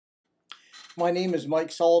My name is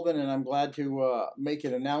Mike Sullivan, and I'm glad to make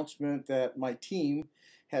an announcement that my team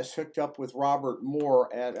has hooked up with Robert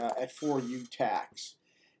Moore at 4U Tax.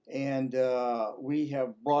 And we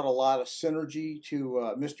have brought a lot of synergy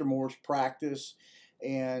to Mr. Moore's practice.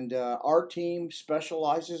 And our team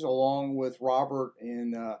specializes, along with Robert,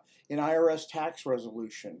 in IRS tax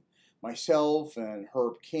resolution. Myself and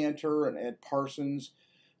Herb Cantor and Ed Parsons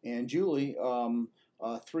and Julie,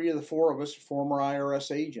 three of the four of us are former IRS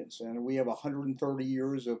agents, and we have 130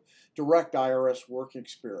 years of direct IRS work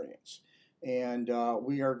experience. And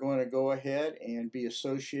we are going to go ahead and be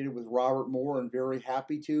associated with Robert Moore, and very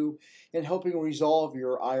happy to, in helping resolve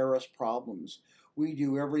your IRS problems. We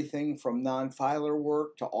do everything from non-filer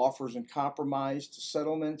work to offers and compromise to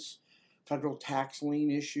settlements, federal tax lien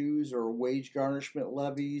issues or wage garnishment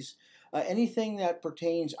levies, anything that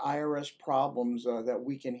pertains IRS problems that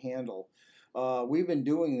we can handle. We've been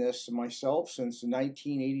doing this myself since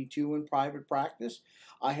 1982 in private practice.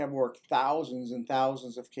 I have worked thousands and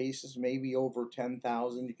thousands of cases, maybe over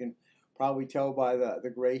 10,000. You can probably tell by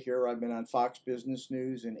the gray here. I've been on Fox Business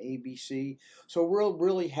News and ABC. So we're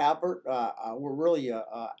really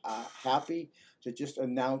happy to just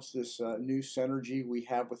announce this new synergy we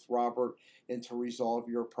have with Robert and to resolve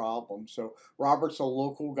your problem. So Robert's a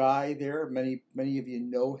local guy there. Many of you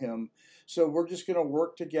know him. So we're just going to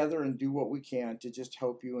work together and do what we can to just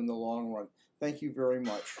help you in the long run. Thank you very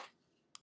much.